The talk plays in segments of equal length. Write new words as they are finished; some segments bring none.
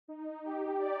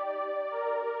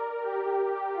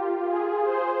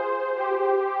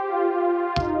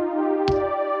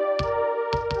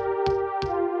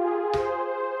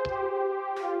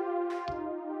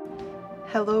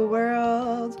Hello,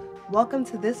 world. Welcome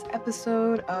to this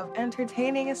episode of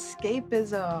Entertaining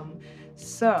Escapism.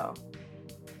 So,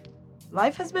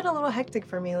 life has been a little hectic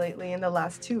for me lately in the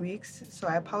last 2 weeks, so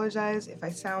I apologize if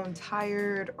I sound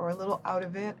tired or a little out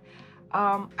of it.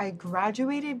 I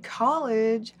graduated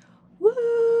college.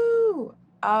 Woo!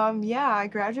 I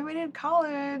graduated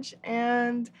college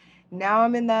and now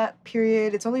I'm in that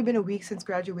period. It's only been a week since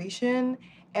graduation,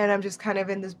 and I'm just kind of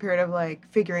in this period of like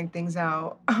figuring things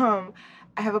out.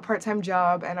 I have a part-time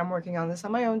job and I'm working on this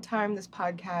on my own time, this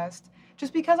podcast,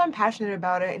 just because I'm passionate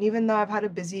about it. And even though I've had a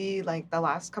busy, like the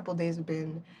last couple days have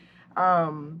been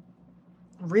um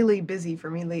really busy for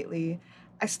me lately,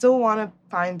 I still want to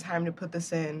find time to put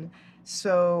this in.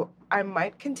 So I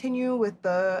might continue with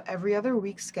the every other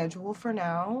week schedule for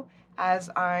now, as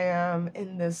I am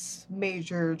in this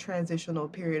major transitional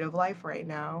period of life right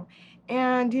now.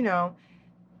 And,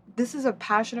 this is a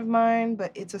passion of mine,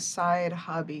 but it's a side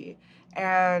hobby.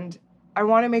 And I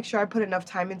want to make sure I put enough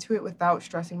time into it without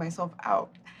stressing myself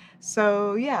out.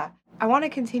 So, yeah, I want to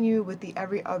continue with the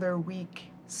every other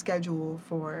week schedule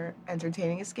for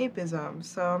entertaining escapism.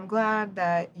 So, I'm glad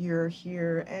that you're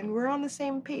here and we're on the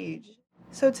same page.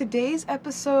 So, today's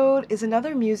episode is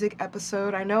another music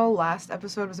episode. I know last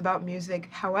episode was about music.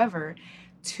 However,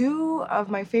 two of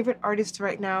my favorite artists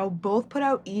right now both put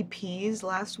out EPs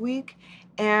last week,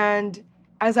 and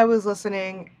as I was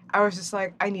listening, I was just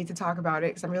like, I need to talk about it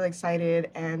because I'm really excited.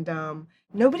 And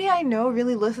nobody I know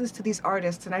really listens to these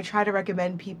artists, and I try to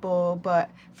recommend people,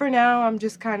 but for now, I'm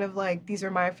just kind of like, these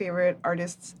are my favorite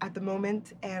artists at the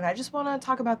moment, and I just want to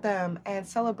talk about them and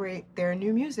celebrate their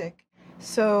new music.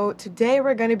 So today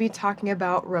we're going to be talking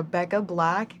about Rebecca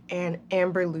Black and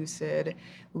Amber Lucid.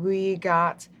 We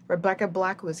got Rebecca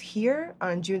Black was here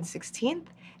on June 16th,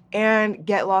 and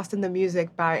Get Lost in the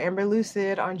Music by Amber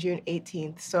Lucid on June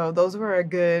 18th. So those were a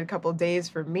good couple days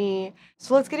for me.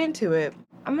 So let's get into it.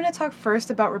 I'm going to talk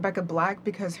first about Rebecca Black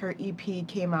because her EP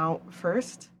came out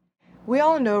first. We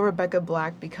all know Rebecca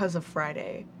Black because of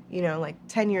Friday, like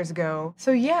 10 years ago.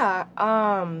 So yeah,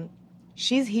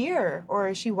 she's here,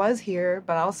 or she was here,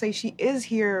 but I'll say she is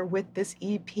here with this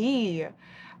EP.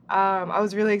 I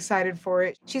was really excited for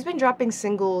it. She's been dropping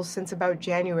singles since about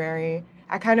January.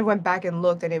 I kind of went back and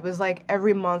looked, and it was like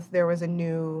every month there was a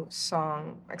new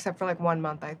song, except for like 1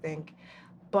 month, I think.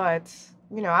 But,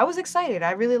 I was excited.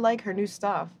 I really like her new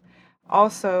stuff.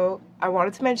 Also, I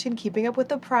wanted to mention, keeping up with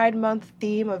the Pride Month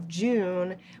theme of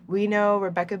June, we know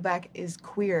Rebecca Black is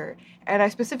queer. And I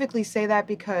specifically say that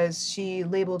because she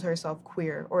labeled herself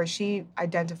queer, or she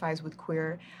identifies with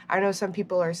queer. I know some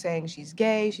people are saying she's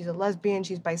gay, she's a lesbian,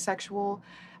 she's bisexual.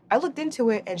 I looked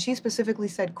into it and she specifically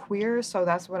said queer, so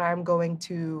that's what I'm going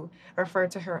to refer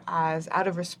to her as out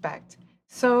of respect.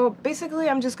 So basically,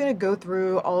 I'm just going to go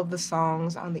through all of the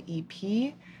songs on the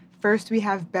EP. First, we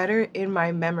have Better in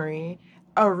My Memory,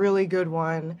 a really good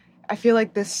one. I feel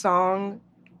like this song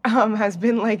has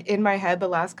been like in my head the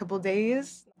last couple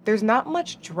days. There's not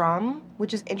much drum,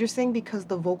 which is interesting because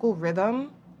the vocal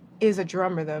rhythm is a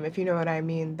drum rhythm, if you know what I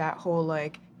mean. That whole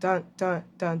like dun dun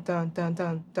dun dun dun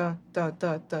dun dun dun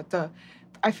dun dun dun.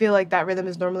 I feel like that rhythm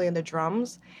is normally in the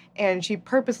drums, and she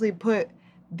purposely put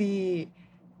the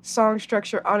song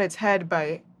structure on its head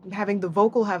by having the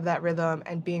vocal have that rhythm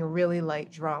and being really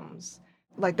light drums.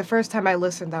 Like the first time I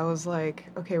listened, I was like,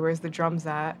 okay, where's the drums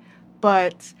at?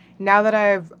 But now that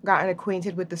I've gotten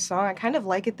acquainted with the song, I kind of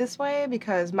like it this way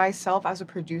because myself as a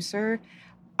producer,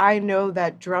 I know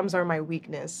that drums are my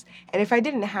weakness. And if I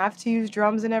didn't have to use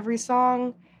drums in every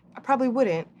song, I probably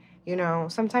wouldn't.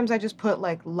 Sometimes I just put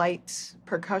like light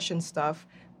percussion stuff.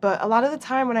 But a lot of the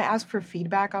time when I ask for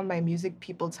feedback on my music,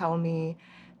 people tell me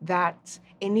that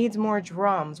it needs more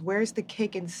drums. Where's the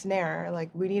kick and snare? Like,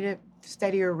 we need a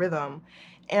steadier rhythm.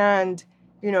 And,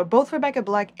 both Rebecca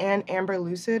Black and Amber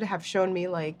Lucid have shown me,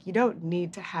 like, you don't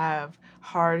need to have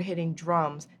hard hitting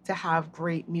drums to have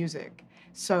great music.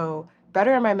 So,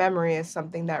 Better in My Memory is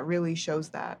something that really shows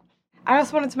that. I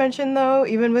also wanted to mention, though,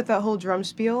 even with that whole drum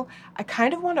spiel, I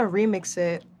kind of want to remix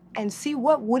it and see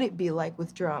what would it be like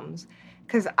with drums.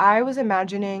 Because I was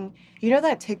imagining,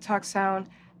 that TikTok sound,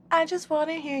 I just want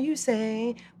to hear you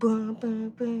say, boom,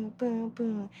 boom, boom, boom,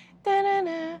 boom,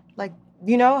 da-na-na. Like,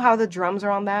 how the drums are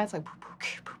on that? It's like,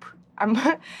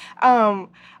 I'm,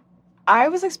 I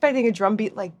was expecting a drum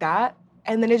beat like that,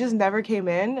 and then it just never came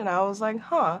in, and I was like,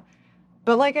 huh.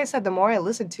 But like I said, the more I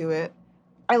listen to it,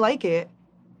 I like it,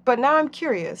 but now I'm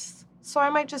curious. So I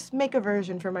might just make a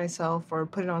version for myself or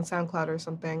put it on SoundCloud or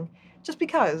something, just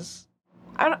because.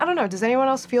 I don't know. Does anyone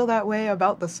else feel that way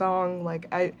about the song? Like,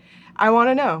 I want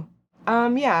to know.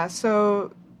 Yeah,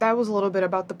 so that was a little bit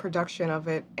about the production of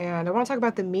it. And I want to talk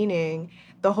about the meaning,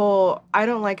 the whole I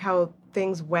don't like how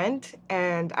things went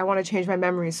and I want to change my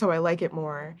memory so I like it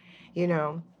more,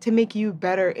 to make you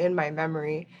better in my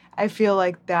memory. I feel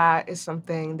like that is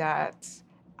something that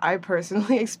I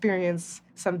personally experience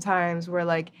sometimes where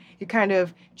like you kind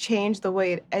of change the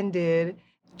way it ended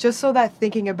just so that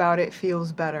thinking about it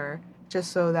feels better,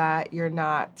 just so that you're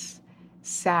not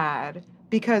sad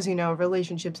because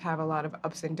relationships have a lot of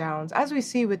ups and downs. As we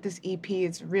see with this EP,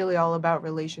 it's really all about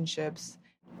relationships.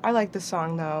 I like the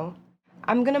song though.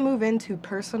 I'm gonna move into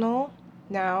Personal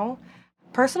now.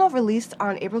 Personal released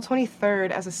on April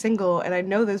 23rd as a single, and I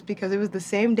know this because it was the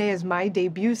same day as my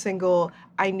debut single,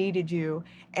 I Needed You.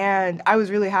 And I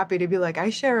was really happy to be like, I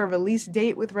share a release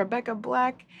date with Rebecca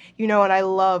Black, and I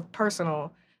love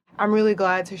Personal. I'm really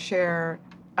glad to share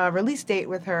a release date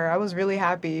with her. I was really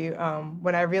happy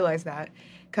when I realized that.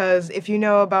 Because if you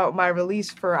know about my release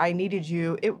for I Needed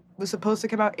You, it was supposed to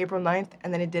come out April 9th,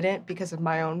 and then it didn't because of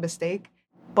my own mistake.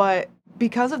 But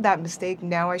because of that mistake,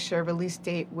 now I share a release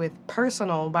date with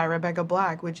Personal by Rebecca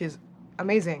Black, which is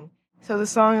amazing. So the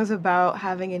song is about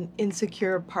having an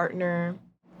insecure partner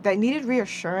that needed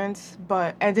reassurance,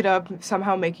 but ended up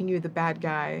somehow making you the bad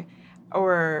guy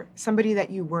or somebody that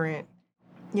you weren't,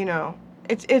 you know.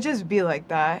 It just be like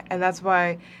that. And that's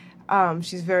why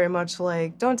she's very much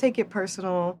like, don't take it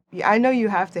personal. Yeah, I know you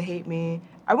have to hate me.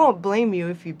 I won't blame you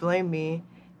if you blame me.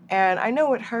 And I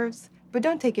know it hurts, but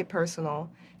don't take it personal.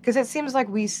 Because it seems like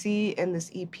we see in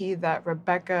this EP that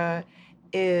Rebecca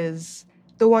is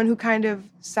the one who kind of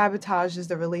sabotages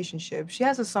the relationship. She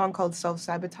has a song called Self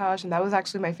Sabotage, and that was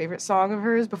actually my favorite song of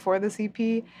hers before this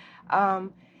EP.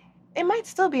 Um, it might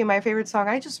still be my favorite song.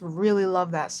 I just really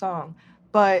love that song.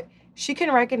 But she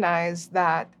can recognize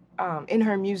that in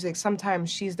her music,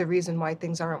 sometimes she's the reason why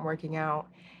things aren't working out.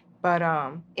 But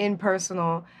in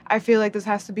Personal, I feel like this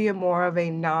has to be a more of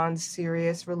a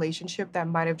non-serious relationship that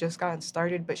might have just gotten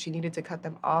started, but she needed to cut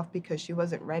them off because she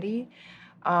wasn't ready.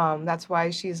 That's why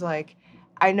she's like,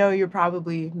 I know you're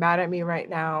probably mad at me right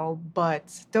now,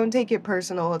 but don't take it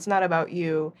personal. It's not about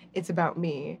you. It's about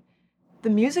me. The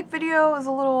music video is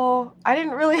a little, I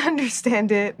didn't really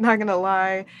understand it, not gonna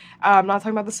lie. I'm not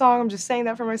talking about the song, I'm just saying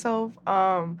that for myself.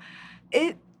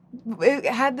 It it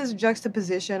had this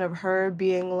juxtaposition of her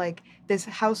being like this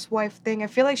housewife thing. I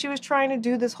feel like she was trying to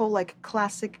do this whole like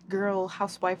classic girl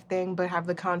housewife thing, but have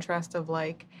the contrast of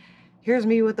like, here's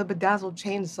me with a bedazzled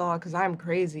chainsaw because I'm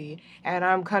crazy and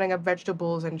I'm cutting up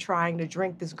vegetables and trying to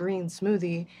drink this green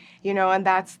smoothie, and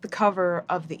that's the cover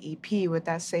of the EP with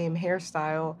that same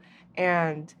hairstyle.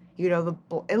 And,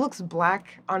 it looks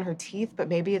black on her teeth, but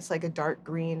maybe it's like a dark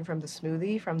green from the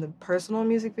smoothie from the Personal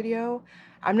music video.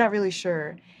 I'm not really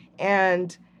sure.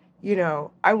 And,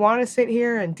 I want to sit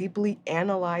here and deeply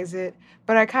analyze it,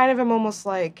 but I kind of am almost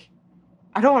like,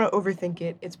 I don't want to overthink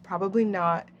it. It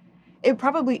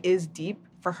probably is deep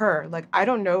for her. Like, I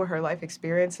don't know her life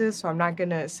experiences, so I'm not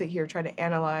gonna sit here try to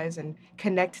analyze and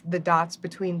connect the dots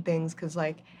between things because,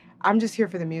 like, I'm just here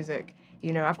for the music.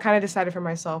 I've kind of decided for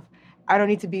myself, I don't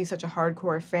need to be such a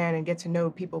hardcore fan and get to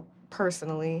know people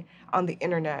personally on the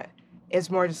internet. It's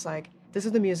more just like, this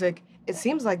is the music. It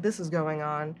seems like this is going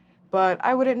on, but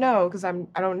I wouldn't know because I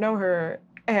don't know her.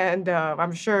 And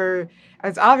I'm sure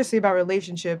it's obviously about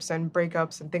relationships and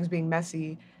breakups and things being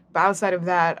messy, but outside of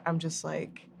that, I'm just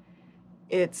like,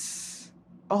 it's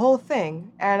a whole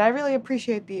thing. And I really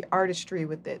appreciate the artistry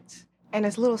with it. And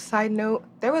as a little side note,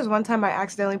 there was one time I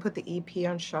accidentally put the EP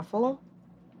on shuffle.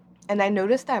 And I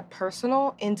noticed that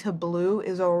Personal into Blue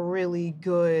is a really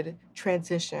good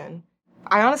transition.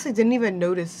 I honestly didn't even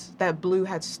notice that Blue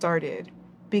had started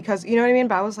because, you know what I mean?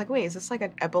 But I was like, wait, is this like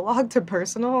an epilogue to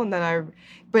Personal?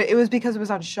 But it was because it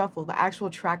was on shuffle. The actual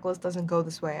track list doesn't go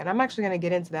this way. And I'm actually going to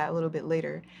get into that a little bit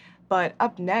later. But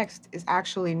up next is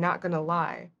actually Not Gonna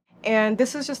Lie. And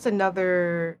this is just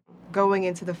another going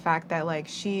into the fact that like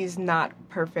she's not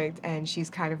perfect and she's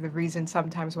kind of the reason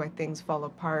sometimes why things fall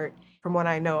apart. From what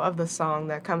I know of the song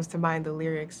that comes to mind, the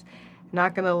lyrics,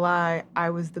 not gonna lie,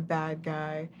 I was the bad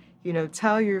guy.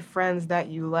 Tell your friends that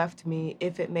you left me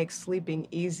if it makes sleeping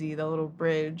easy, the little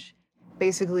bridge.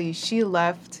 Basically, she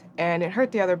left and it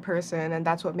hurt the other person, and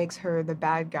that's what makes her the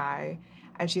bad guy.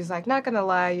 And she's like, not gonna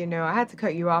lie, I had to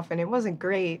cut you off and it wasn't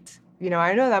great.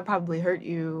 I know that probably hurt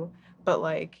you, but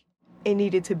like, it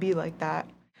needed to be like that.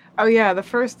 Oh, yeah, the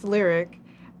first lyric,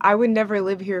 I would never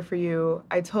live here for you.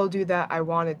 I told you that I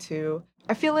wanted to.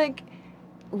 I feel like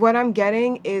what I'm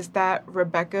getting is that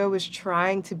Rebecca was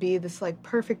trying to be this like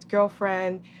perfect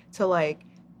girlfriend to like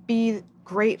be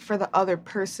great for the other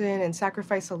person and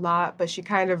sacrifice a lot, but she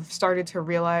kind of started to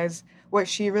realize what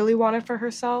she really wanted for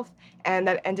herself, and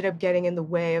that ended up getting in the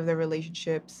way of their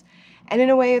relationships. And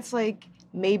in a way, it's like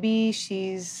maybe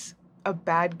she's a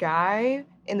bad guy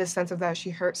in the sense of that she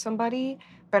hurt somebody,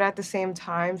 but at the same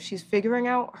time, she's figuring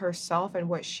out herself and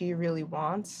what she really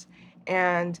wants.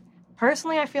 And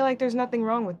personally, I feel like there's nothing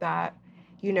wrong with that.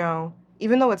 You know,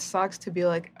 even though it sucks to be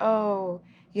like, oh,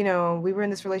 we were in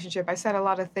this relationship, I said a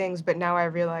lot of things, but now I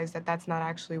realize that that's not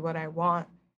actually what I want.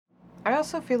 I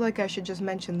also feel like I should just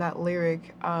mention that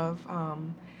lyric of,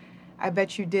 I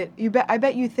bet you did, I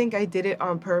bet you think I did it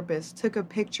on purpose, took a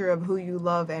picture of who you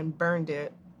love and burned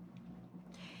it.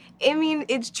 I mean,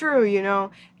 it's true,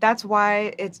 that's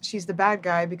why she's the bad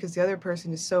guy, because the other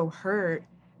person is so hurt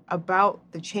about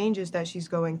the changes that she's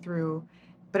going through.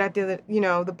 But at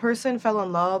the person fell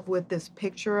in love with this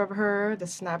picture of her, the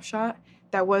snapshot,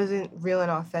 that wasn't real and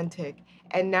authentic.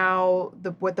 And now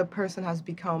what the person has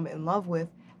become in love with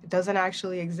doesn't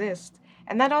actually exist.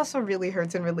 And that also really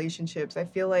hurts in relationships. I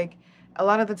feel like a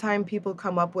lot of the time people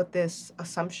come up with this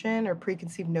assumption or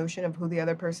preconceived notion of who the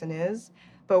other person is,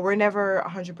 but we're never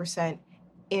 100%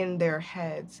 in their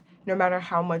heads, no matter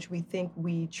how much we think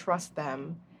we trust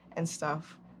them and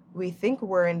stuff. We think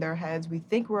we're in their heads, we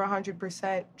think we're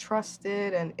 100%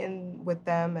 trusted and in with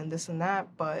them and this and that,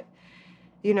 but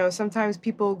sometimes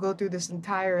people go through this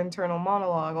entire internal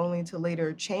monologue only to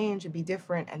later change and be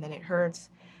different, and then it hurts.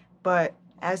 But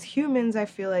as humans, I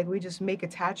feel like we just make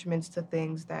attachments to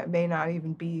things that may not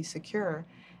even be secure,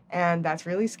 and that's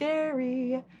really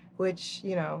scary, which,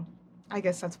 I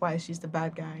guess that's why she's the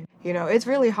bad guy. It's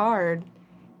really hard,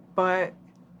 but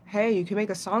hey, you can make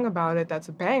a song about it that's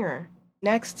a banger.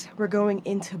 Next, we're going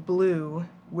into Blue,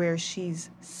 where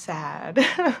she's sad,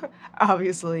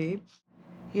 obviously.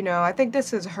 I think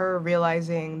this is her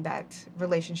realizing that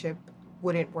relationship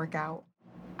wouldn't work out.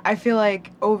 I feel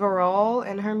like overall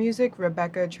in her music,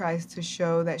 Rebecca tries to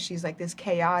show that she's like this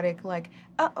chaotic, like,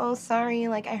 uh-oh, sorry,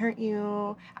 like I hurt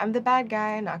you. I'm the bad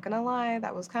guy, not gonna lie,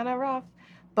 that was kind of rough.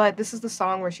 But this is the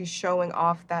song where she's showing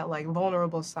off that like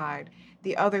vulnerable side.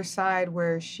 The other side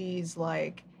where she's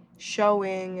like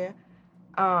showing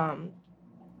um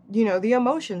the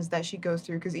emotions that she goes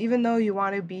through. Because even though you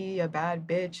want to be a bad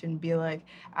bitch and be like,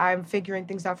 I'm figuring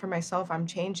things out for myself, I'm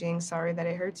changing, sorry that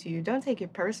it hurts you, don't take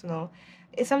it personal.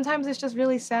 Sometimes it's just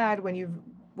really sad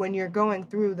when you're going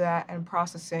through that and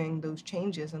processing those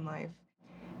changes in life.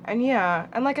 And yeah,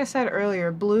 and like I said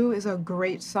earlier, Blue is a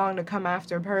great song to come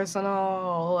after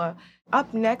Personal.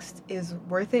 Up next is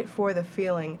Worth It for the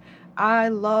Feeling. I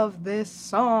love this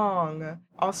song.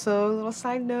 Also, a little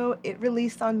side note, it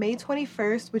released on May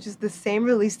 21st, which is the same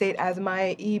release date as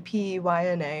my EP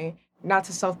YNA. Not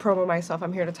to self-promo myself,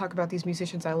 I'm here to talk about these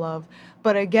musicians I love.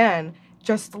 But again,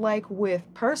 just like with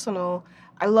Personal,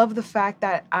 I love the fact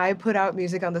that I put out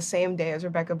music on the same day as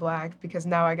Rebecca Black, because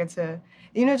now I get to,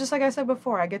 just like I said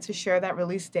before, I get to share that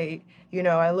release date.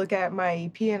 I look at my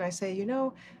EP and I say,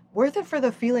 Worth It for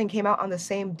the Feeling came out on the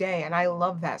same day, and I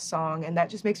love that song, and that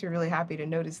just makes me really happy to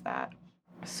notice that.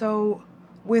 So,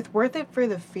 with Worth It for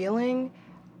the Feeling,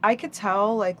 I could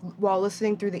tell, like, while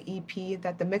listening through the EP,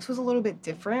 that the mix was a little bit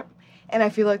different, and I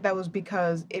feel like that was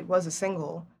because it was a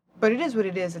single. But it is what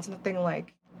it is. It's nothing,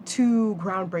 like, too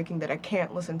groundbreaking that I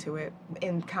can't listen to it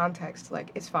in context.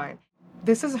 Like, it's fine.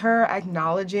 This is her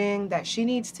acknowledging that she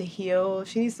needs to heal,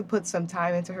 she needs to put some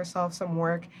time into herself, some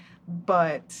work,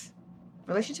 but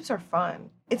relationships are fun.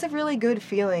 It's a really good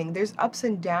feeling. There's ups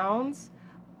and downs,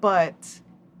 but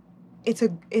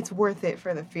it's worth it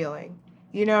for the feeling.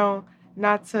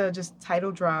 Not to just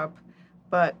title drop,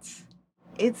 but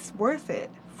it's worth it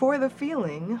for the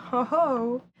feeling. Ho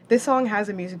ho. This song has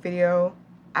a music video.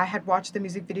 I had watched the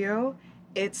music video.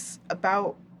 It's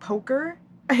about poker,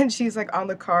 and she's like on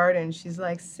the card and she's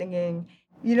like singing.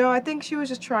 I think she was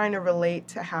just trying to relate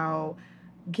to how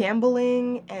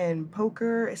gambling and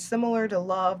poker is similar to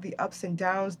love, the ups and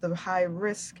downs, the high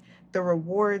risk, the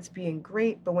rewards being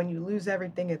great, but when you lose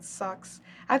everything, it sucks.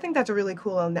 I think that's a really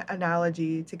cool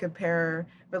analogy to compare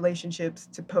relationships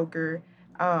to poker.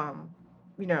 I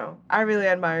really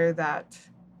admire that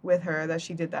with her, that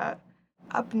she did that.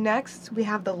 Up next, we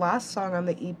have the last song on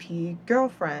the EP,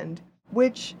 Girlfriend,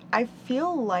 which I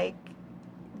feel like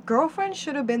Girlfriend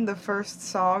should have been the first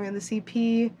song in this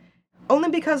EP, only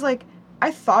because, like,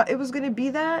 I thought it was gonna be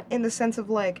that, in the sense of,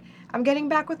 like, I'm getting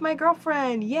back with my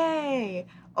girlfriend, yay!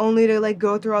 Only to, like,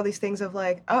 go through all these things of,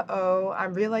 like, uh-oh,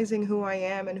 I'm realizing who I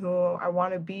am and who I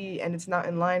want to be, and it's not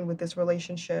in line with this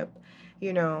relationship.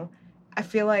 I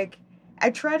feel like I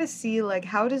try to see, like,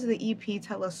 how does the EP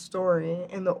tell a story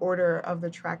in the order of the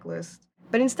track list?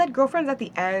 But instead, Girlfriend's at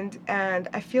the end, and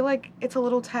I feel like it's a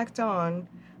little tacked on,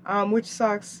 which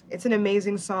sucks. It's an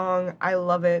amazing song. I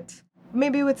love it.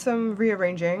 maybe with some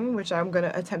rearranging, which I'm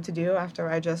gonna attempt to do after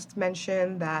I just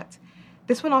mentioned that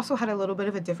this one also had a little bit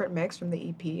of a different mix from the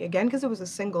EP. Again, because it was a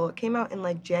single, it came out in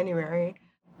like January.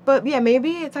 But yeah,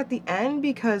 maybe it's at the end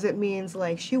because it means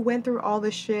like she went through all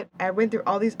this shit. I went through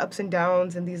all these ups and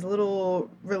downs and these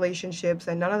little relationships,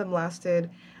 and none of them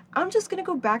lasted. I'm just gonna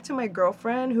go back to my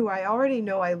girlfriend who I already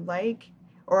know I like,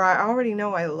 or I already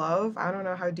know I love. I don't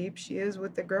know how deep she is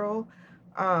with the girl.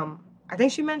 I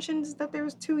think she mentioned that there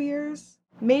was 2 years.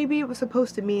 Maybe it was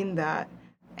supposed to mean that,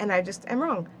 and I just am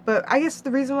wrong. But I guess the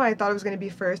reason why I thought it was gonna be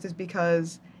first is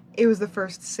because it was the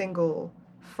first single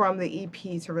from the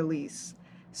EP to release.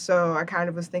 So I kind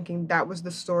of was thinking that was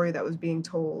the story that was being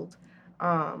told.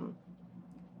 Um,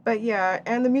 but yeah,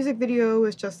 and the music video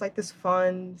was just like this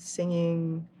fun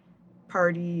singing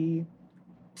party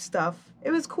stuff.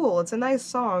 It was cool. It's a nice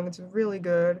song. It's really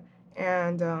good.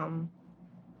 And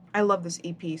I love this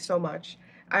EP so much.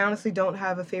 I honestly don't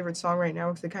have a favorite song right now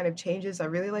because it kind of changes. I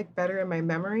really like Better in My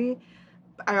Memory.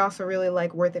 I also really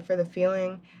like Worth It for the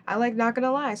Feeling. I like Not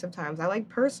Gonna Lie sometimes. I like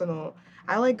Personal.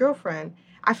 I like Girlfriend.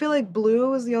 I feel like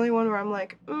Blue is the only one where I'm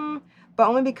like, but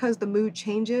only because the mood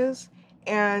changes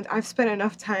and I've spent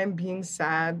enough time being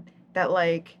sad that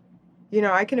like,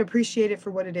 I can appreciate it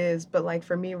for what it is, but like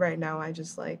for me right now, I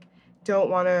just like don't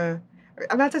want to.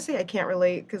 I'm not to say I can't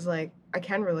relate because like I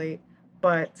can relate,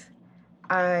 but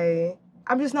I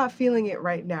I'm just not feeling it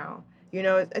right now.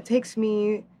 It takes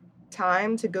me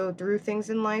time to go through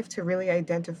things in life to really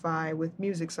identify with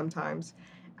music sometimes.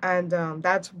 And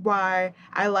that's why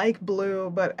I like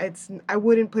Blue, but I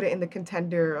wouldn't put it in the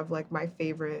contender of like my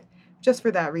favorite just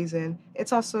for that reason.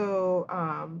 It's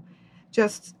also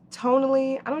just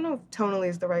tonally, I don't know if tonally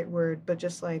is the right word, but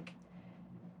just like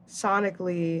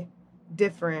sonically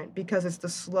different because it's the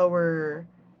slower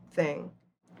thing.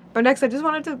 But next, I just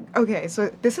wanted to. Okay,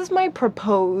 so this is my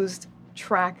proposed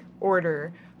track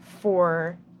order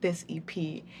for this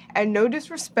EP. And no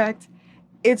disrespect,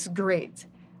 it's great.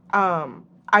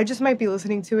 I just might be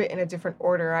listening to it in a different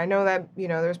order. I know that,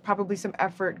 there's probably some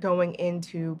effort going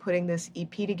into putting this EP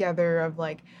together of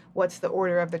like, what's the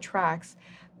order of the tracks.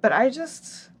 But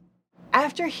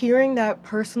after hearing that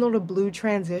Personal to Blue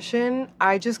transition,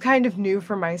 I just kind of knew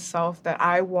for myself that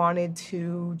I wanted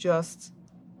to just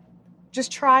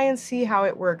try and see how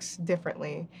it works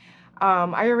differently.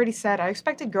 I already said I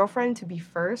expected Girlfriend to be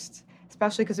first,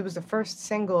 especially because it was the first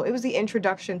single. It was the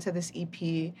introduction to this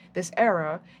EP, this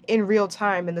era, in real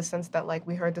time, in the sense that, like,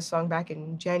 we heard the song back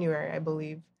in January, I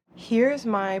believe. Here's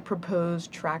my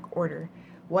proposed track order.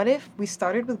 What if we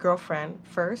started with Girlfriend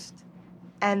first,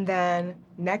 and then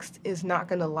next is Not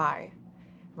Gonna Lie,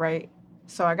 right?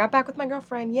 So I got back with my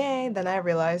girlfriend, yay. Then I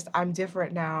realized I'm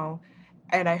different now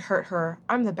and I hurt her.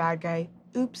 I'm the bad guy.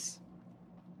 Oops.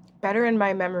 Better in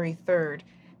My Memory third.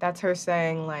 That's her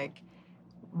saying, like,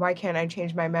 why can't I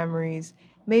change my memories?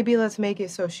 Maybe let's make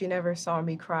it so she never saw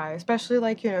me cry. Especially,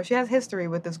 like, she has history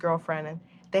with this girlfriend and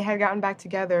they had gotten back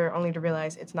together only to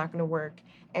realize it's not going to work.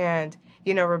 And,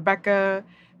 Rebecca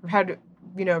had,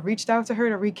 reached out to her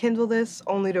to rekindle this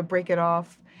only to break it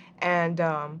off. And,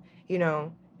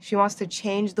 she wants to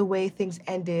change the way things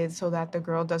ended so that the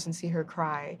girl doesn't see her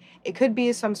cry. It could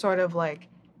be some sort of like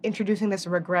introducing this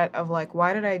regret of like,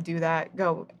 why did I do that?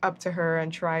 Go up to her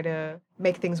and try to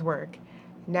make things work.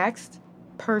 Next,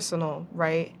 Personal,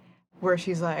 right? Where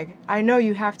she's like, I know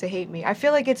you have to hate me. I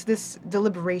feel like it's this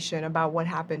deliberation about what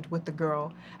happened with the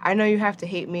girl. I know you have to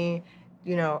hate me.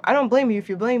 I don't blame you if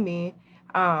you blame me.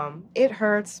 It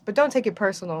hurts, but don't take it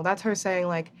personal. That's her saying,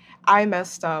 like, I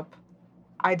messed up.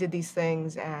 I did these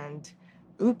things and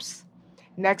oops.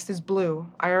 Next is Blue.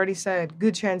 I already said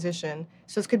good transition.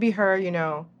 So this could be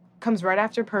her, comes right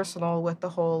after Personal with the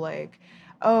whole like,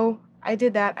 oh, I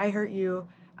did that. I hurt you.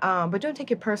 But don't take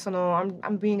it personal.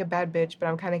 I'm being a bad bitch, but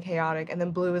I'm kind of chaotic. And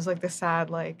then Blue is like the sad,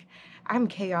 like, I'm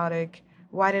chaotic.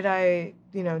 Why did I,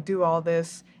 do all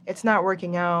this? It's not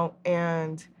working out.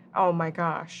 And oh my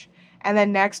gosh. And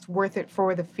then next, Worth It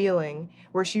for the Feeling,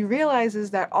 where she realizes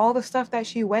that all the stuff that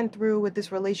she went through with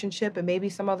this relationship and maybe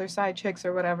some other side chicks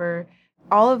or whatever,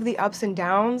 all of the ups and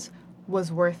downs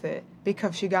was worth it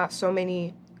because she got so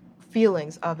many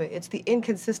feelings of it. It's the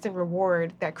inconsistent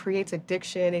reward that creates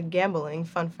addiction and gambling,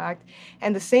 fun fact.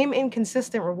 And the same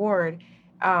inconsistent reward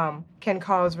can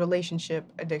cause relationship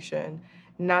addiction.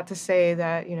 Not to say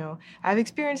that, I've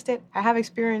experienced it, I have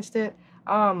experienced it.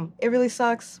 It really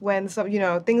sucks when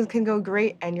things can go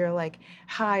great and you're like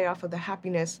high off of the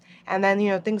happiness and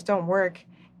then, things don't work.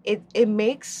 It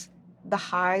makes the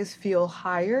highs feel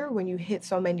higher when you hit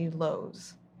so many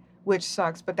lows, which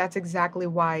sucks, but that's exactly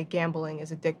why gambling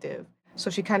is addictive. So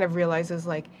she kind of realizes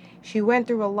like she went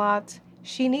through a lot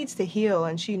she needs to heal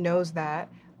and she knows that,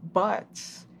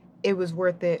 but it was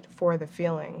worth it for the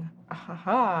feeling.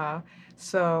 Haha.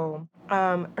 So,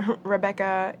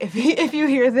 Rebecca, if you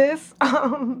hear this,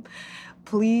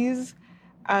 please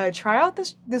try out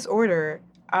this order.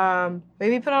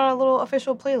 Maybe put on a little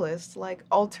official playlist, like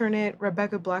alternate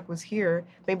Rebecca Black was here.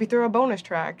 Maybe throw a bonus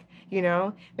track, you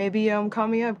know? Maybe call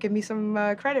me up, give me some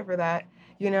credit for that,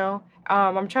 you know?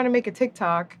 I'm trying to make a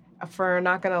TikTok for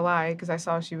Not Gonna Lie, because I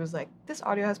saw she was like, this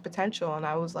audio has potential, and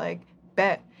I was like,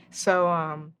 bet.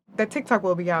 So that TikTok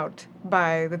will be out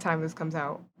by the time this comes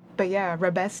out. But yeah,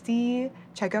 Rebestie,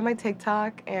 check out my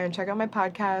TikTok and check out my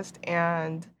podcast,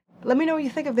 and let me know what you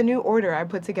think of the new order I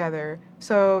put together.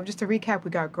 So just to recap,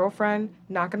 we got Girlfriend,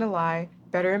 Not Gonna Lie,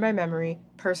 Better in My Memory,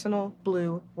 Personal,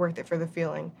 Blue, Worth It for the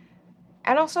Feeling.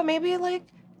 And also maybe like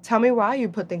tell me why you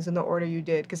put things in the order you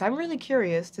did, because I'm really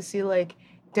curious to see like,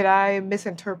 did I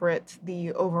misinterpret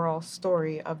the overall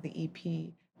story of the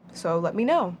EP? So let me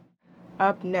know.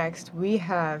 Up next, we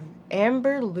have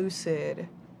Amber Lucid,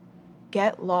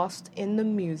 Get Lost in the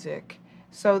Music.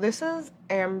 So this is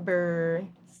Amber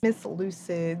Miss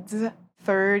Lucid's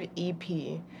third EP.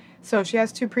 So she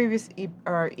has two previous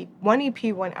one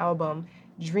EP, one album,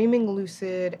 Dreaming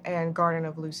Lucid and Garden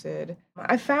of Lucid.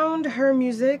 I found her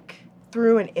music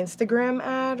through an Instagram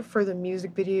ad for the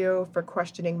music video for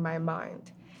Questioning My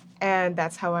Mind. And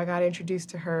that's how I got introduced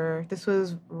to her. This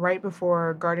was right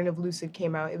before Garden of Lucid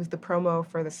came out. It was the promo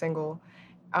for the single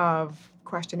of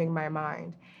Questioning My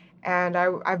Mind. And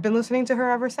I've been listening to her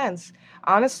ever since.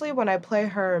 Honestly, when I play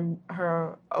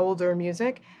her older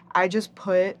music, I just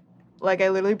put, like, I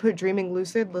literally put Dreaming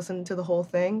Lucid, listen to the whole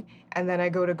thing, and then I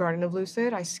go to Garden of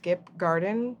Lucid. I skip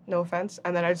Garden, no offense,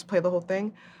 and then I just play the whole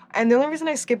thing. And the only reason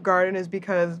I skip Garden is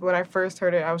because when I first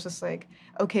heard it, I was just like,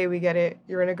 okay, we get it.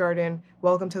 You're in a garden.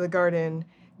 Welcome to the garden.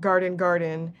 Garden,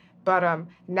 garden. But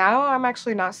now I'm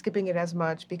actually not skipping it as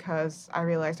much because I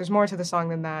realize there's more to the song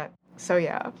than that. So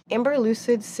yeah, Amber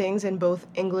Lucid sings in both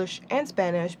English and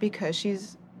Spanish because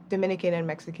she's Dominican and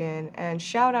Mexican. And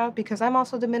shout out because I'm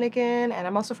also Dominican and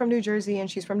I'm also from New Jersey and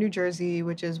she's from New Jersey,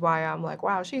 which is why I'm like,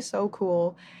 wow, she's so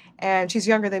cool. And she's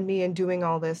younger than me and doing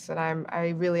all this, and I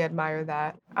really admire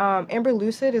that. Amber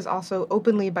Lucid is also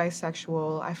openly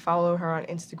bisexual. I follow her on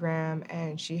Instagram,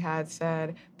 and she had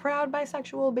said, proud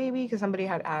bisexual baby, because somebody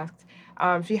had asked.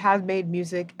 She has made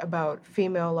music about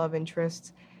female love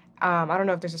interests. I don't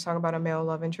know if there's a song about a male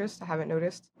love interest. I haven't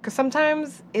noticed. Because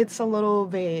sometimes it's a little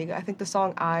vague. I think the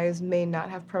song Eyes may not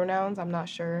have pronouns. I'm not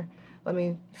sure. Let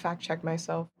me fact check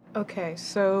myself. Okay,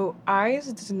 so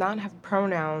Eyes does not have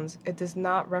pronouns. It does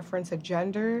not reference a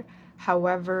gender.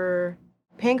 However,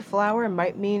 pink flower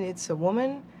might mean it's a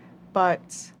woman,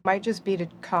 but might just be to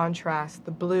contrast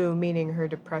the blue meaning her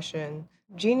depression.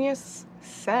 Genius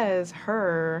says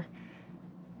her.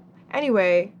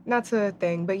 Anyway, not a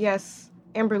thing, but yes,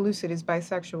 Amber Lucid is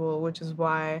bisexual, which is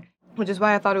why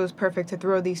I thought it was perfect to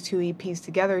throw these two EPs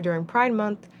together during Pride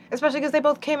Month, especially because they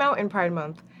both came out in Pride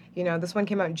Month. You know, this one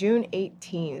came out June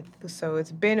 18th, so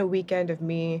it's been a weekend of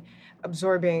me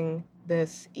absorbing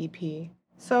this EP.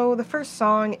 So the first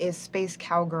song is Space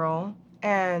Cowgirl,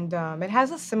 and it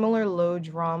has a similar low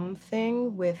drum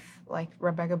thing with like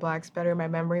Rebecca Black's Better in My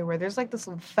Memory, where there's like this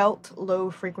felt low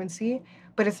frequency,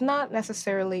 but it's not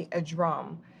necessarily a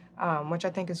drum, which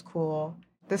I think is cool.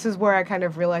 This is where I kind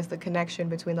of realized the connection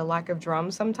between the lack of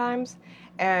drums sometimes,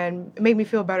 and it made me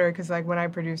feel better because like when I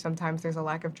produce, sometimes there's a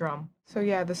lack of drum. So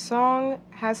yeah, the song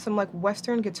has some like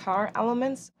Western guitar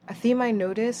elements. A theme I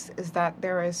noticed is that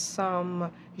there is some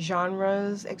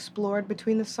genres explored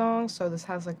between the songs. So this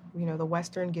has like, you know, the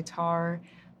Western guitar,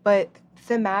 but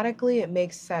thematically it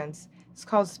makes sense. It's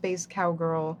called Space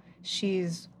Cowgirl.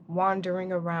 She's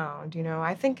wandering around, you know.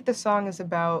 I think the song is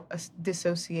about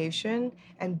dissociation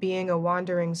and being a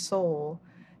wandering soul.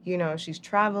 You know, she's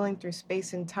traveling through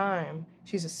space and time.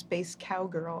 She's a space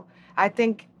cowgirl. I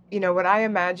think, you know, what I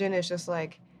imagine is just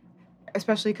like,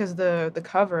 especially because the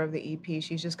cover of the EP,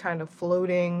 she's just kind of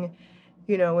floating,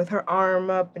 you know, with her arm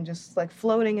up and just like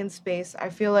floating in space. I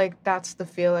feel like that's the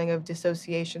feeling of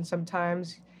dissociation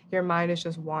sometimes. Your mind is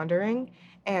just wandering,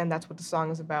 and that's what the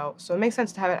song is about. So it makes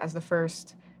sense to have it as the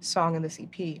first song in this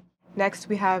EP. Next,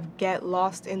 we have Get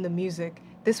Lost in the Music.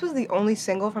 This was the only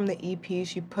single from the EP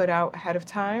she put out ahead of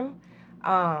time.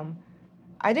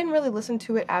 I didn't really listen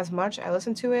to it as much. I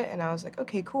listened to it and I was like,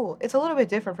 okay, cool. It's a little bit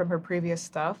different from her previous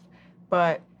stuff,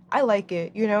 but I like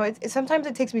it. You know, sometimes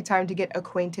it takes me time to get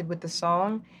acquainted with the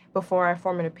song before I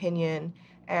form an opinion.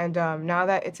 And now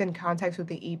that it's in context with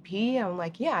the EP, I'm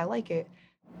like, yeah, I like it.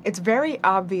 It's very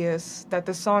obvious that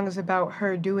the song is about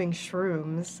her doing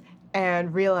shrooms,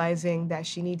 and realizing that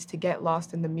she needs to get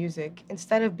lost in the music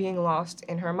instead of being lost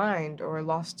in her mind or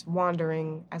lost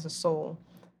wandering as a soul.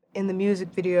 In the music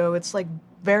video, it's like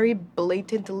very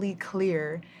blatantly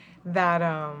clear that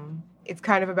it's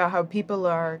kind of about how people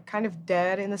are kind of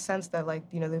dead in the sense that, like,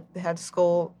 you know, they had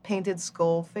painted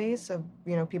skull face of,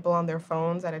 you know, people on their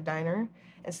phones at a diner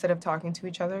instead of talking to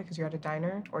each other because you're at a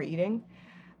diner or eating.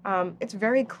 It's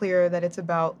very clear that it's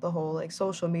about the whole like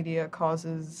social media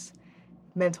causes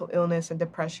mental illness and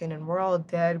depression, and we're all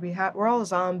dead. We're all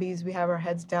zombies. We have our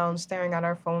heads down staring at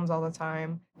our phones all the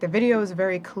time. The video is a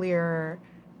very clear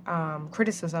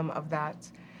criticism of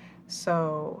that,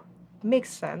 so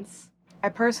makes sense. I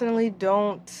personally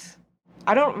don't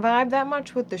vibe that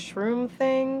much with the shroom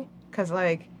thing because,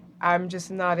 like, I'm just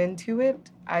not into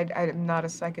it. I'm not a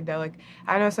psychedelic.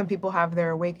 I know some people have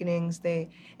their awakenings.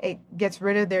 It gets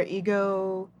rid of their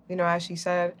ego, you know, as she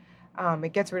said.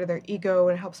 It gets rid of their ego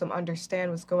and helps them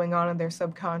understand what's going on in their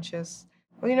subconscious.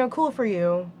 Well, you know, cool for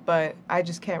you, but I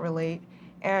just can't relate.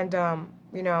 And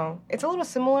you know, it's a little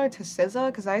similar to SZA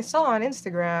because I saw on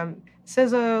Instagram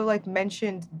SZA like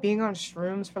mentioned being on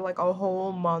shrooms for like a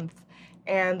whole month,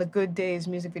 and the Good Days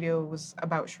music video was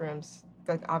about shrooms,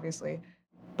 like obviously.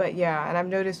 But yeah, and I've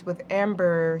noticed with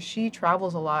Amber, she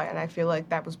travels a lot, and I feel like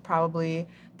that was probably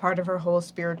part of her whole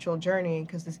spiritual journey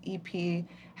because this EP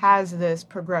has this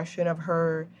progression of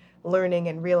her learning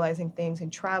and realizing things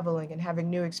and traveling and having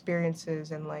new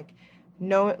experiences and like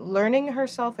learning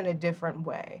herself in a different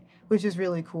way, which is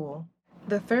really cool.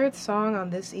 The third song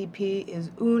on this EP is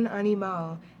Un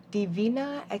Animal,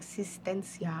 Divina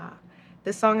Existencia.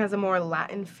 This song has a more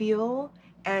Latin feel,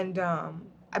 and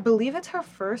I believe it's her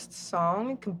first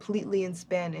song completely in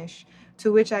Spanish,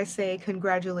 to which I say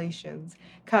congratulations.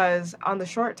 Because on the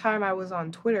short time I was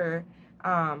on Twitter,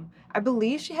 I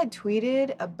believe she had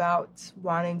tweeted about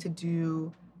wanting to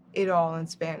do it all in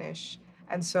Spanish.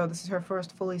 And so this is her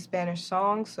first fully Spanish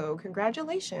song, so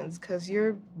congratulations, because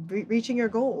you're reaching your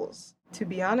goals. To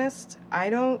be honest, I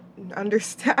don't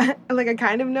understand. Like, I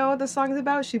kind of know what the song is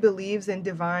about. She believes in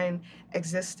divine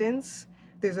existence.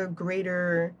 There's a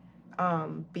greater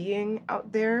being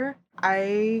out there.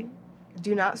 I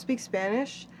do not speak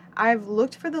Spanish. I've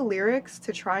looked for the lyrics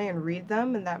to try and read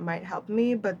them, and that might help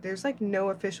me, but there's like no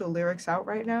official lyrics out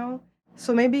right now.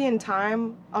 So maybe in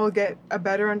time I'll get a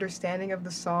better understanding of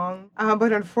the song.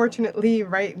 But unfortunately,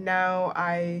 right now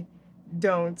I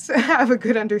don't have a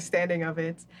good understanding of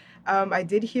it. I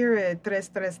did hear a tres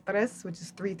tres tres, which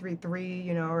is 333,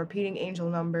 you know, a repeating angel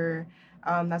number.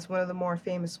 That's one of the more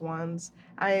famous ones.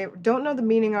 I don't know the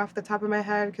meaning off the top of my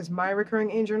head because my recurring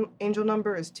angel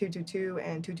number is 222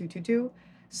 and 2222.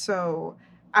 So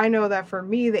I know that for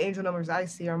me, the angel numbers I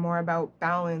see are more about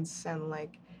balance and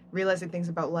like realizing things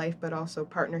about life, but also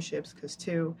partnerships. Because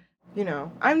two, you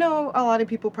know, I know a lot of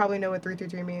people probably know what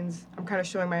 333 means. I'm kind of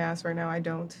showing my ass right now. I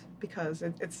don't because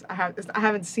I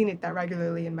haven't seen it that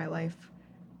regularly in my life.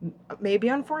 Maybe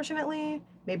unfortunately,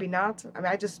 maybe not. I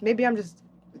mean, maybe I'm just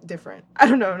different. I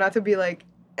don't know. Not to be like,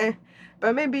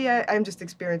 but maybe I'm just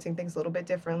experiencing things a little bit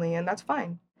differently, and that's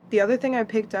fine. The other thing I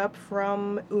picked up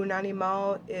from Un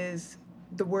Animal is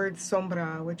the word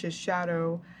sombra, which is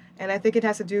shadow, and I think it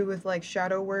has to do with like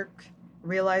shadow work,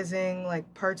 realizing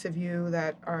like parts of you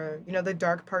that are, you know, the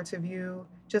dark parts of you,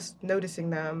 just noticing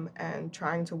them and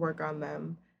trying to work on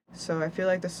them. So I feel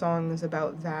like the song is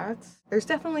about that. There's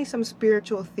definitely some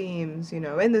spiritual themes, you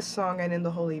know, in this song and in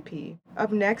the whole EP.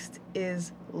 Up next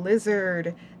is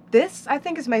Lizard. This, I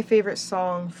think, is my favorite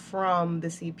song from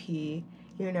this EP.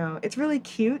 You know, it's really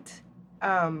cute,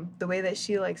 the way that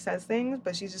she like says things,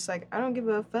 but she's just like, I don't give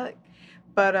a fuck.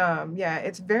 But yeah,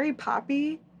 it's very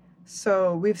poppy.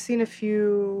 So we've seen a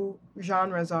few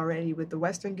genres already with the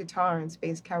Western guitar and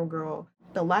Space Cowgirl,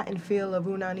 the Latin feel of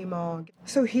Un Animal.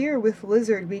 So here with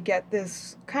Lizard, we get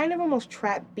this kind of almost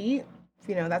trap beat.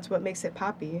 You know, that's what makes it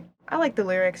poppy. I like the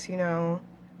lyrics, you know.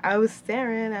 I was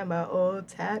staring at my old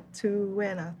tattoo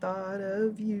and I thought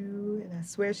of you, and I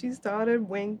swear she started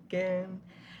winking.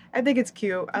 I think it's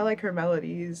cute. I like her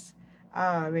melodies.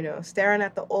 You know, staring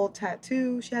at the old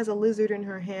tattoo. She has a lizard in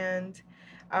her hand.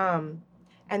 Um,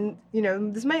 and, you know,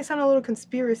 this might sound a little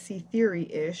conspiracy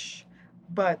theory-ish,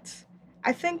 but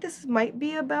I think this might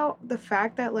be about the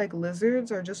fact that like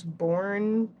lizards are just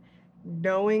born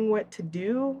knowing what to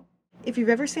do. If you've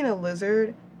ever seen a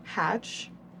lizard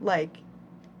hatch, like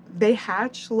they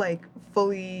hatch like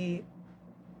fully,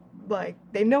 like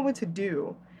they know what to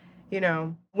do. You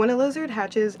know, when a lizard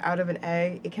hatches out of an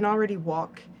egg, it can already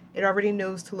walk. It already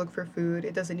knows to look for food.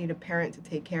 It doesn't need a parent to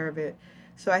take care of it.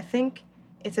 So I think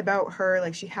it's about her,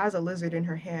 like she has a lizard in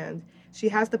her hand. She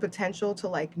has the potential to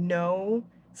like know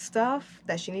stuff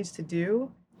that she needs to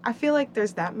do. I feel like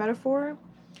there's that metaphor,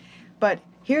 but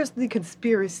here's the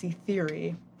conspiracy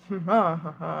theory.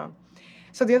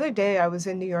 So the other day I was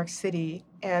in New York City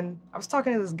and I was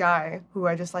talking to this guy who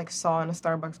I just like saw in a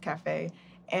Starbucks cafe,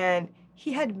 and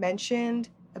he had mentioned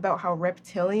about how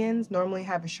reptilians normally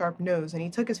have a sharp nose, and he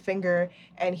took his finger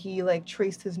and he like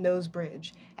traced his nose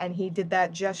bridge, and he did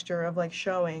that gesture of like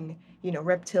showing,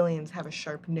 reptilians have a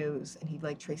sharp nose, and he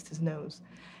like traced his nose.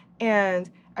 And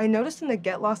I noticed in the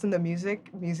Get Lost in the music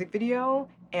video,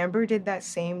 Amber did that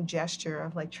same gesture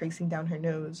of like tracing down her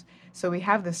nose. So we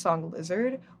have this song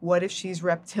Lizard. What if she's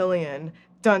reptilian?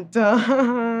 Dun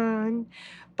dun.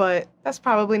 But that's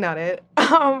probably not it.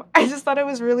 I just thought it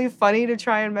was really funny to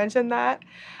try and mention that,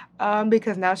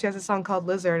 because now she has a song called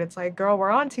Lizard. It's like, girl, we're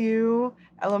on to you.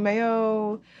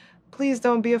 LMAO. Please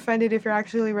don't be offended if you're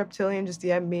actually reptilian. Just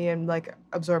DM me and like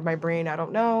absorb my brain. I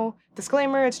don't know.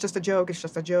 Disclaimer, it's just a joke. It's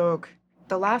just a joke.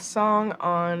 The last song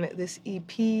on this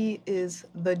EP is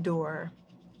The Door.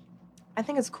 I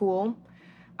think it's cool.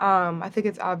 I think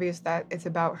it's obvious that it's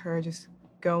about her just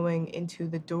going into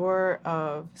the door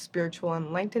of spiritual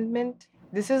enlightenment.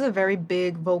 This is a very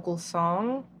big vocal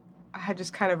song. I had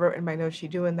just kind of wrote in my notes, she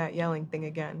doing that yelling thing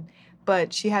again.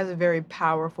 But she has a very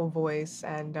powerful voice,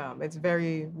 and it's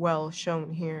very well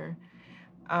shown here.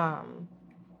 Um,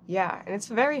 yeah, and it's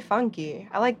very funky.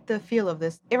 I like the feel of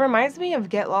this. It reminds me of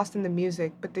Get Lost in the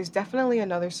Music, but there's definitely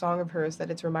another song of hers that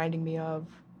it's reminding me of.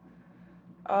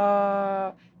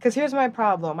 Because here's my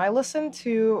problem. I listen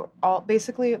to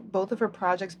basically both of her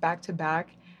projects back to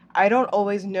back. I don't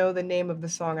always know the name of the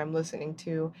song I'm listening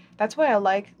to. That's why I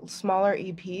like smaller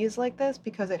EPs like this,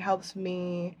 because it helps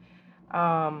me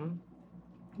um,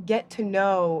 get to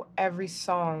know every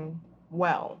song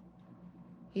well.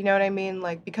 You know what I mean?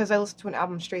 Like, because I listen to an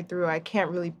album straight through, I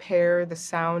can't really pair the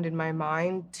sound in my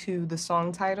mind to the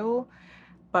song title.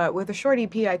 But with a short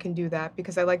EP, I can do that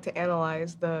because I like to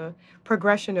analyze the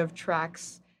progression of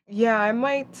tracks. Yeah, I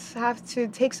might have to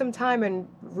take some time and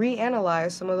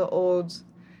reanalyze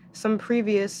some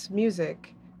previous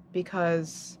music,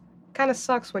 because it kind of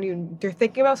sucks when you're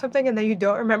thinking about something and then you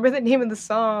don't remember the name of the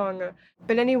song.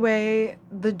 But anyway,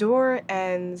 the door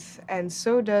ends, and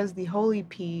so does the whole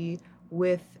EP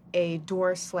with a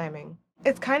door slamming.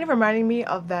 It's kind of reminding me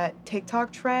of that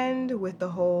TikTok trend with the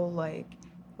whole like,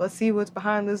 let's see what's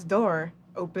behind this door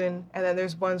open, and then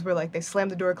there's ones where like they slam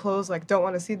the door closed, like don't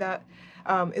want to see that.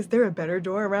 Is there a better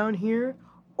door around here?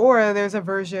 Or there's a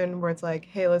version where it's like,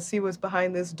 hey, let's see what's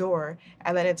behind this door,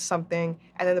 and then it's something,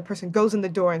 and then the person goes in the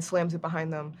door and slams it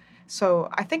behind them. So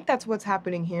I think that's what's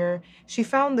happening here. She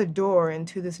found the door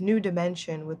into this new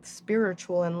dimension with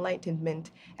spiritual enlightenment,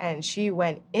 and she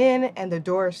went in, and the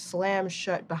door slammed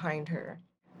shut behind her.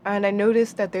 And I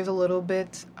noticed that there's a little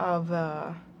bit of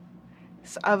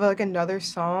like another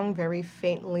song very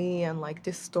faintly and like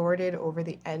distorted over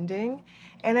the ending.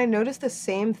 And I noticed the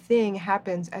same thing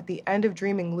happens at the end of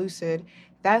Dreaming Lucid.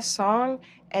 That song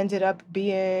ended up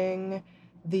being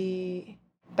the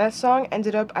that song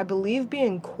ended up, I believe,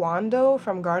 being Quando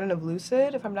from Garden of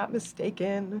Lucid, if I'm not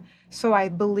mistaken. So I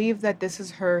believe that this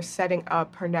is her setting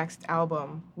up her next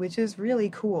album, which is really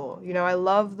cool. I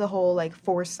love the whole like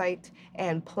foresight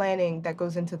and planning that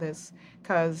goes into this,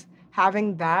 because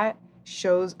having that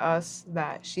shows us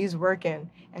that she's working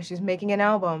and she's making an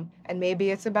album, and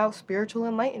maybe it's about spiritual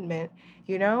enlightenment,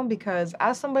 because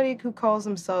as somebody who calls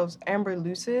themselves Amber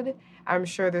Lucid, I'm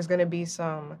sure there's going to be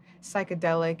some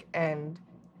psychedelic and,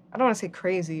 I don't want to say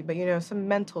crazy, but some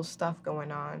mental stuff going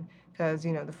on, because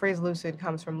the phrase lucid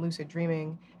comes from lucid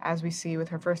dreaming, as we see with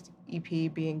her first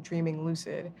EP being Dreaming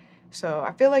Lucid. So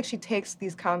I feel like she takes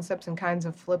these concepts and kinds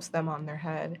of flips them on their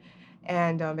head,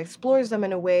 and explores them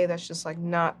in a way that's just like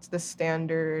not the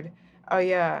standard, oh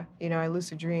yeah, I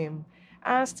lucid dream.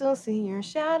 I still see your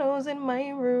shadows in my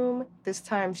room. This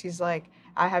time she's like,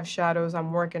 I have shadows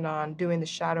I'm working on, doing the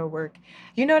shadow work.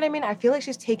 You know what I mean? I feel like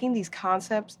she's taking these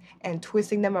concepts and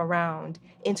twisting them around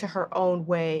into her own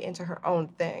way, into her own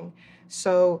thing.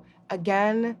 So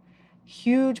again,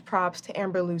 huge props to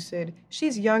Amber Lucid.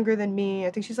 She's younger than me.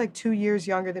 I think she's like 2 years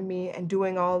younger than me, and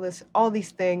doing all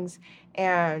these things.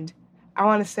 And I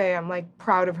want to say I'm like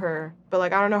proud of her, but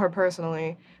like I don't know her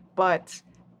personally, but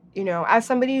as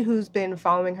somebody who's been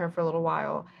following her for a little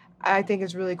while, I think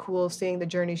it's really cool seeing the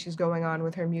journey she's going on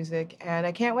with her music, and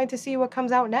I can't wait to see what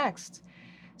comes out next.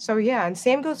 So yeah, and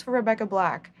same goes for Rebecca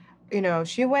Black.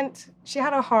 She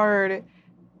had a hard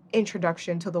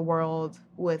introduction to the world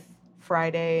with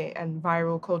Friday and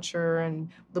viral culture and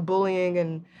the bullying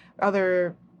and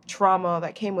other trauma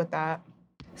that came with that.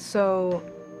 So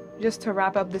Just to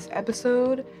wrap up this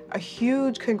episode, a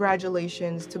huge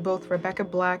congratulations to both Rebecca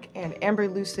Black and Amber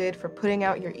Lucid for putting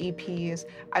out your EPs.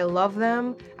 I love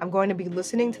them. I'm going to be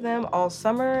listening to them all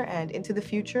summer and into the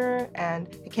future, and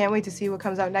I can't wait to see what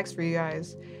comes out next for you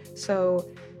guys. So,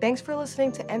 thanks for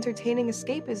listening to Entertaining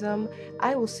Escapism.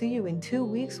 I will see you in 2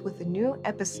 weeks with a new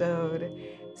episode.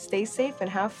 Stay safe and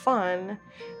have fun.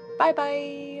 Bye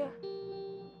bye.